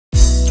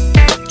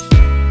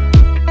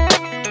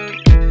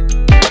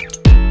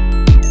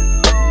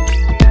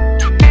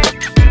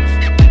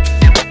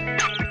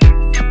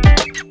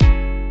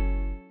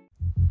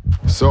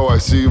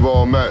see you've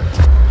all met.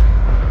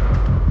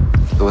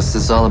 So what's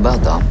this all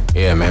about, Dom?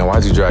 Yeah, man,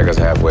 why'd you drag us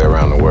halfway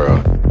around the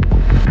world?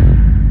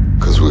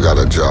 Because we got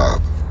a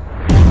job.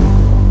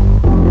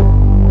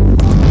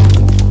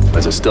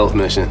 That's a stealth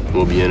mission.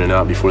 We'll be in and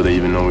out before they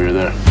even know we were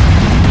there.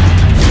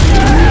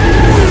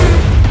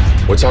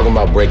 We're talking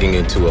about breaking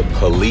into a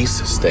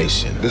police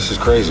station. This is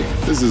crazy.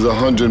 This is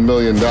 $100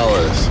 million.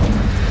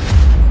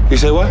 You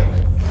say what?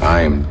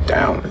 I am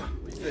down.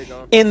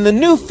 In the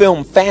new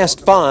film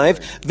Fast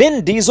 5,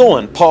 Vin Diesel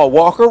and Paul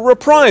Walker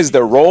reprise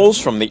their roles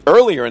from the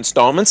earlier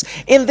installments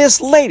in this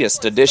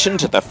latest addition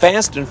to the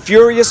Fast and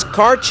Furious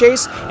car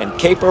chase and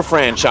caper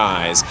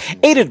franchise.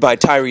 Aided by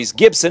Tyrese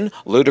Gibson,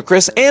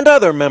 Ludacris, and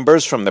other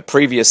members from the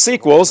previous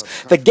sequels,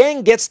 the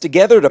gang gets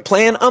together to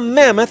plan a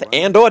mammoth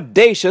and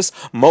audacious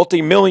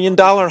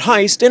multi-million-dollar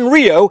heist in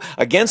Rio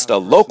against a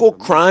local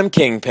crime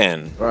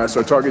kingpin. All right, so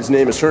our target's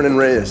name is Hernan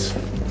Reyes,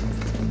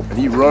 and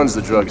he runs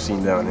the drug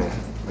scene down here.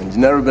 And he's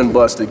never been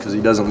busted because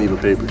he doesn't leave a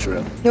paper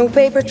trail. No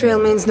paper trail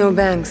means no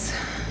banks.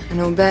 And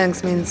no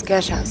banks means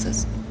cash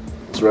houses.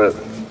 That's right.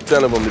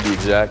 10 of them to be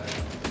exact.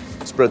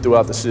 Spread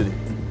throughout the city.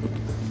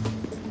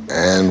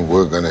 And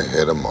we're gonna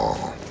hit them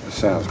all. That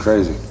sounds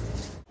crazy.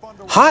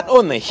 Hot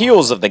on the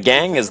heels of the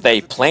gang as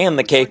they plan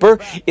the caper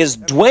is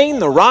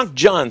Dwayne "The Rock"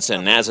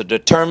 Johnson as a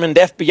determined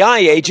FBI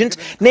agent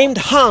named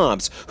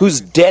Hobbs,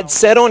 who's dead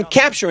set on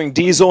capturing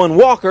Diesel and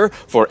Walker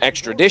for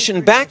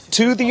extradition back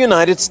to the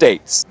United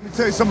States. Let me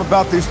tell you something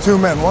about these two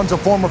men. One's a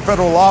former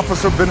federal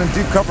officer, been in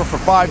deep cover for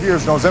 5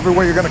 years, knows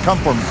everywhere you're going to come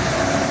from.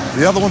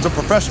 The other one's a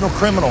professional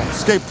criminal,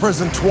 escaped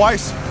prison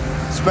twice,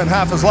 spent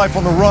half his life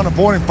on the run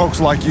avoiding folks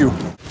like you.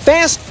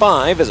 Fast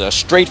 5 is a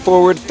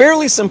straightforward,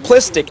 fairly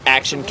simplistic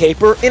action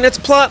caper in its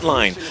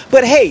plotline,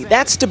 but hey,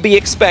 that's to be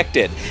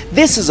expected.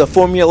 This is a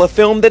formula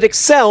film that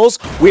excels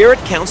where it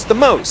counts the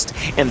most,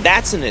 and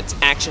that's in its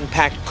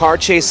action-packed car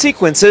chase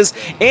sequences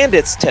and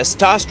its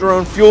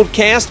testosterone-fueled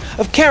cast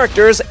of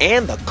characters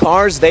and the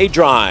cars they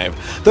drive.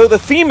 Though the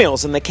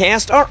females in the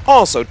cast are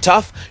also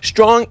tough,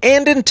 strong,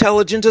 and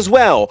intelligent as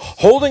well,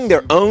 holding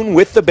their own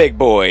with the big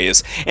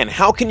boys. And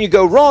how can you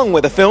go wrong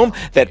with a film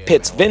that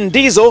pits Vin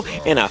Diesel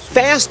in a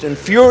Fast and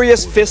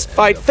Furious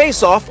fistfight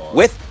face-off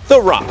with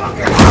The Rock?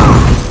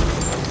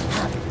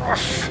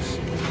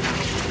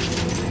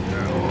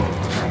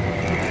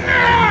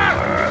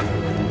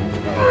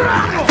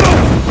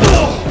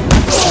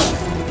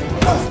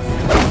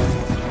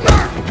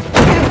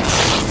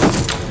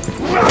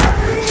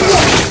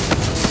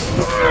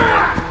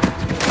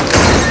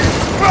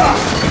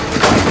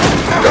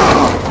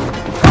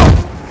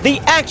 The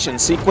action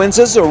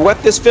sequences are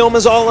what this film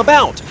is all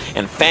about,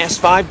 and Fast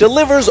 5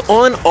 delivers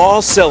on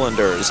all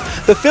cylinders.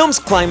 The film's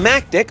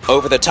climactic,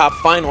 over-the-top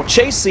final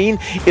chase scene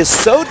is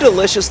so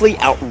deliciously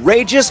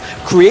outrageous,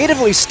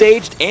 creatively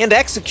staged, and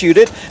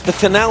executed, the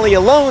finale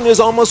alone is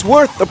almost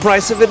worth the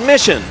price of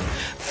admission.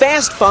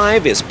 Fast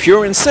 5 is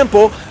pure and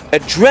simple,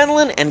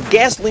 adrenaline and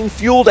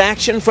gasoline-fueled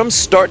action from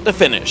start to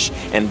finish,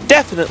 and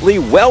definitely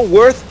well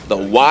worth the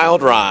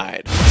wild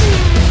ride.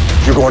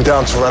 You're going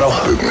down,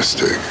 Toretto. Big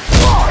mistake.